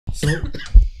So,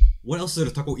 what else is there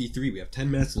to talk about E3? We have 10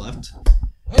 minutes left.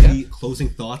 Okay. Any closing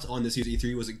thoughts on this year's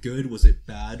E3? Was it good? Was it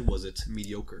bad? Was it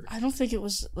mediocre? I don't think it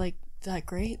was like that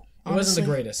great. It wasn't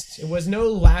the greatest. It was no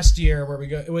last year where we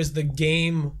go. It was the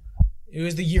game. It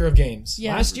was the year of games.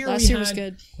 Yeah, last year was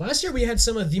good. Last year we had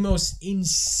some of the most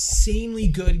insanely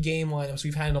good game lineups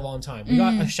we've had in a long time. We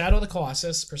got a Shadow of the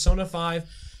Colossus, Persona 5,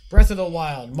 Breath of the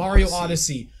Wild, Mario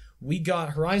Odyssey. We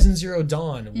got Horizon Zero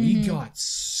Dawn. We got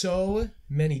so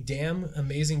many damn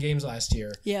amazing games last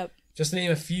year. Yep. Just to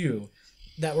name a few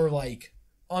that were like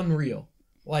unreal.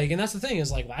 Like, and that's the thing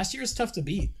is like last year is tough to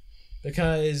beat.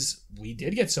 Because we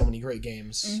did get so many great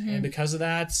games, and because of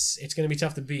that, it's going to be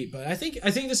tough to beat. But I think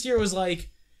this year was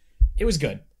like, it was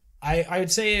good. I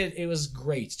would say it was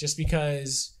great, just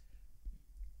because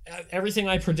everything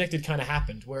I predicted kind of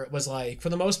happened. Where it was like, for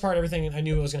the most part, everything I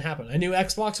knew was going to happen. I knew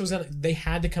Xbox was they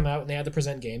had to come out and they had to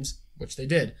present games, which they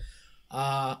did.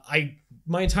 My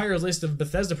entire list of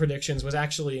Bethesda predictions was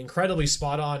actually incredibly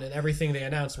spot on, and everything they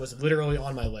announced was literally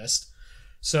on my list.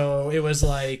 So it was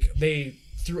like they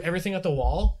threw everything at the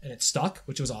wall and it stuck,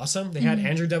 which was awesome. They had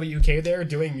Andrew WK there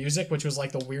doing music, which was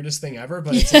like the weirdest thing ever,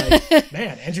 but it's like,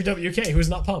 man, Andrew WK, who's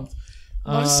not pumped?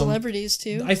 A lot of celebrities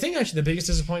too. I think actually the biggest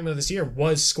disappointment of this year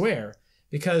was Square,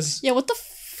 because what the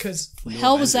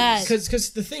hell was that?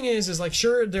 Because the thing is like,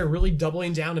 sure, they're really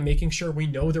doubling down and making sure we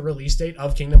know the release date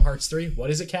of Kingdom Hearts 3. What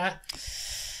is it, Kat?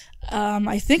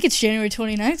 I think it's January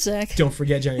 29th, Zach. Don't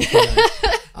forget January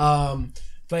 29th.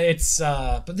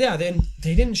 But yeah, then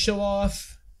they didn't show off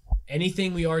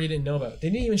anything we already didn't know about. They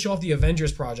didn't even show off the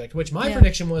Avengers project, which my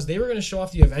prediction was they were going to show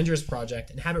off the Avengers project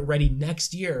and have it ready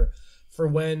next year for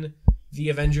when the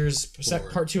Avengers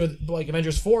part 2 of like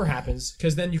Avengers 4 happens,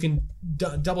 because then you can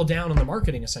double down on the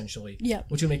marketing essentially. Yeah,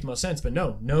 which would make the most sense. But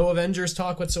no Avengers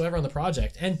talk whatsoever on the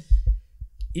project, and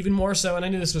even more so, and I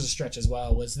knew this was a stretch as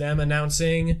well, was them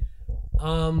announcing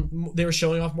they were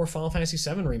showing off more Final Fantasy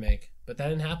VII remake, but that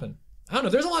didn't happen. I don't know.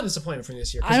 There's a lot of disappointment from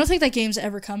this year. I don't think that game's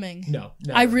ever coming. No.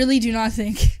 I really do not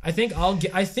think. I think I'm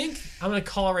gonna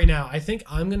call it right now. I think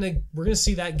we're gonna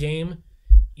see that game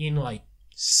in like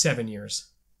 7 years.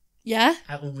 Yeah?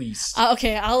 At least.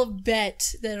 Okay, I'll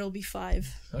bet that it'll be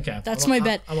 5. Okay. That's my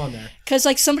bet. I'm on that. Because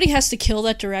like somebody has to kill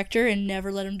that director and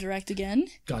never let him direct again.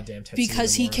 Goddamn Tetsuya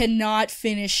because he Nomura. cannot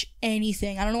finish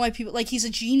anything. I don't know why people like he's a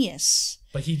genius.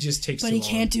 But he just takes too long. But he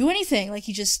can't do anything. Like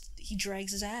he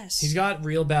drags his ass. He's got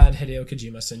real bad Hideo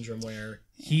Kojima syndrome where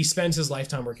he spends his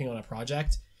lifetime working on a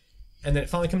project and then it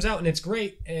finally comes out and it's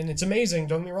great and it's amazing,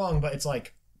 don't get me wrong, but it's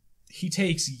like he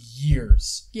takes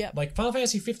years. Yeah. Like Final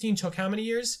Fantasy 15 took how many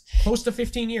years? Close to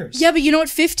 15 years. Yeah, but you know what?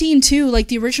 15 too, like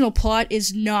the original plot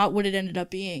is not what it ended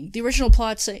up being. The original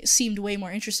plot seemed way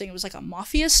more interesting. It was like a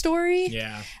mafia story.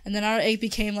 Yeah. And then it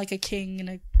became like a king and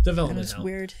a development. And it was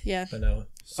weird. Yeah. But no.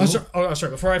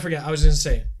 Sorry. Before I forget, I was going to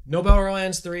say no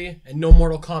Borderlands 3 and no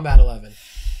Mortal Kombat 11.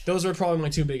 Those were probably my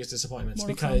two biggest disappointments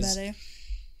because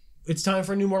it's time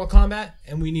for a new Mortal Kombat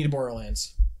and we need a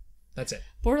Borderlands. That's it.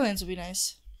 Borderlands would be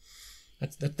nice.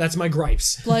 That's my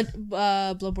gripes.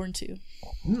 Bloodborne 2.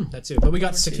 That's it. But we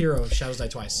got Sekiro, Shadows Die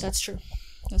Twice. That's true.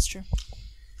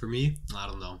 For me, I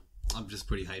don't know. I'm just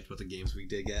pretty hyped with the games we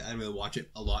did get. I didn't really watch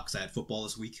it a lot because I had football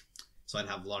this week. So I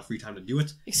didn't have a lot of free time to do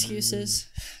it. Excuses.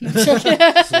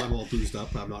 So I'm all boozed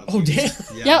up. I'm not abused.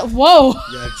 Oh, damn. Yeah, whoa.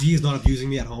 Yeah, G is not abusing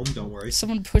me at home. Don't worry.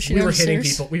 Someone pushing We were hitting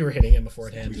people. We were hitting him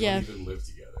beforehand. We don't even live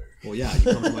together. Well, yeah, you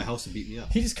come to my house and beat me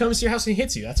up. He just comes to your house and he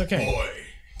hits you. That's okay. Boy.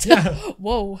 Yeah.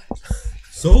 Whoa.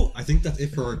 So I think that's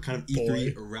it for our kind of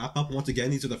E3 wrap up. Once again,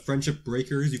 these are the Friendship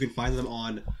Breakers. You can find them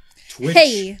on Twitch,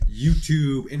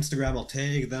 YouTube, Instagram. I'll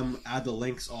tag them, add the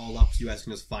links all up so you guys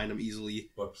can just find them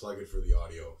easily. But plug it for the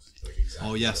audio. Like exactly.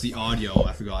 Oh yes, the audio.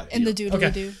 I forgot. And the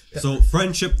doodle-doo. So the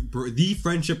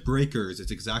Friendship Breakers.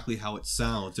 It's exactly how it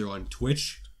sounds. They're on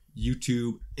Twitch,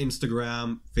 YouTube,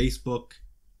 Instagram, Facebook,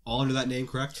 all under that name,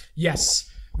 correct? Yes.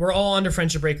 We're all under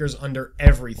Friendship Breakers under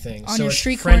everything. On so your it's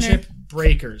street Friendship corner.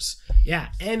 Breakers. Yeah,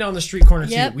 and on the street corner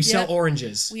too. We sell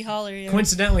oranges. We holler, yeah.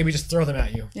 Coincidentally, we just throw them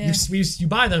at you. Yeah. You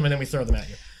buy them and then we throw them at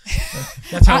you.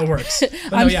 That's how it works.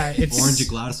 But no, yeah, it's Orange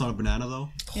Gladys on a banana though.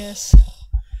 Yes.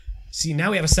 See,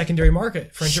 now we have a secondary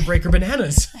market. Friendship Breaker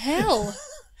bananas. Hell.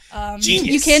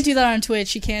 Genius. You can't do that on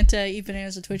Twitch. You can't eat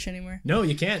bananas on Twitch anymore. No,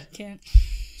 you can't. Can't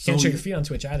Can't show your feet on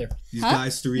Twitch either. These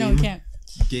guys stream No, you can't.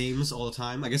 games all the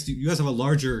time. I guess you guys have a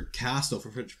larger cast though for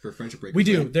Friendship Breakers. We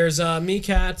do. Right? There's me,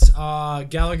 Kat,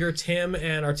 Gallagher, Tim,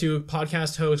 and our two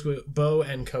podcast hosts, Bo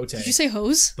and Kote. Did you say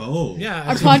hose? Bo. Yeah.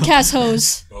 Our podcast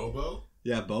hose. Bobo?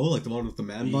 Yeah, Bo, like the one with the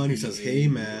man bun who says, "Hey,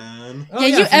 man."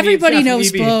 Oh, everybody from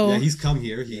knows EB. Bo. Yeah, he's come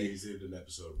here. Yeah, he's in an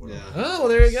episode. Yeah. Oh, well,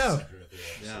 there you go.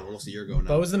 Yeah, almost a year ago now.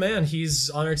 Bo's the man. He's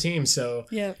on our team, so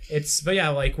Yeah. but yeah,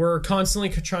 like we're constantly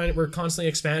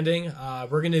expanding.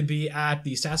 We're gonna be at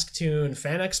the Saskatoon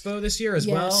Fan Expo this year as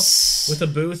well with a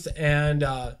booth, and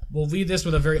we'll lead this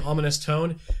with a very ominous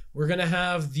tone. We're gonna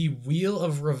have the Wheel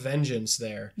of Revengeance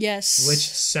there. Yes. Which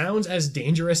sounds as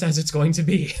dangerous as it's going to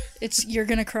be. You're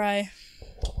gonna cry.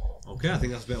 Okay, I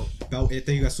think that's about it.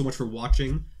 Thank you guys so much for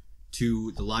watching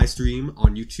to the live stream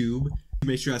on YouTube.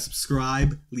 Make sure you guys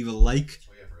subscribe, leave a like.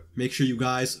 Make sure you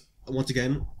guys, once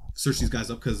again, search these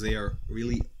guys up because they are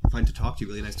really fun to talk to,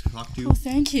 really nice to talk to. Oh,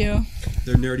 thank you.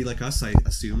 They're nerdy like us, I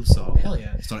assume, so... Hell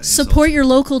yeah. Support your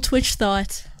local Twitch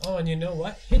thought. Oh, and you know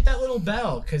what? Hit that little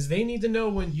bell, because they need to know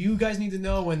when you guys need to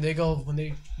know when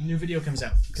new video comes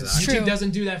out. Because YouTube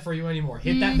doesn't do that for you anymore.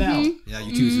 Hit that bell. Yeah,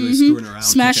 YouTube's really screwing around.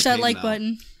 Smash that like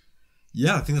button.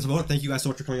 Yeah, I think that's about it. Thank you guys so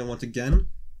much for coming on once again.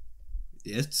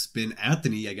 It's been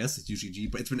Anthony, I guess. It's usually G,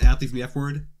 but it's been Anthony from the F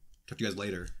Word. Talk to you guys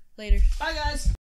later. Later. Bye, guys.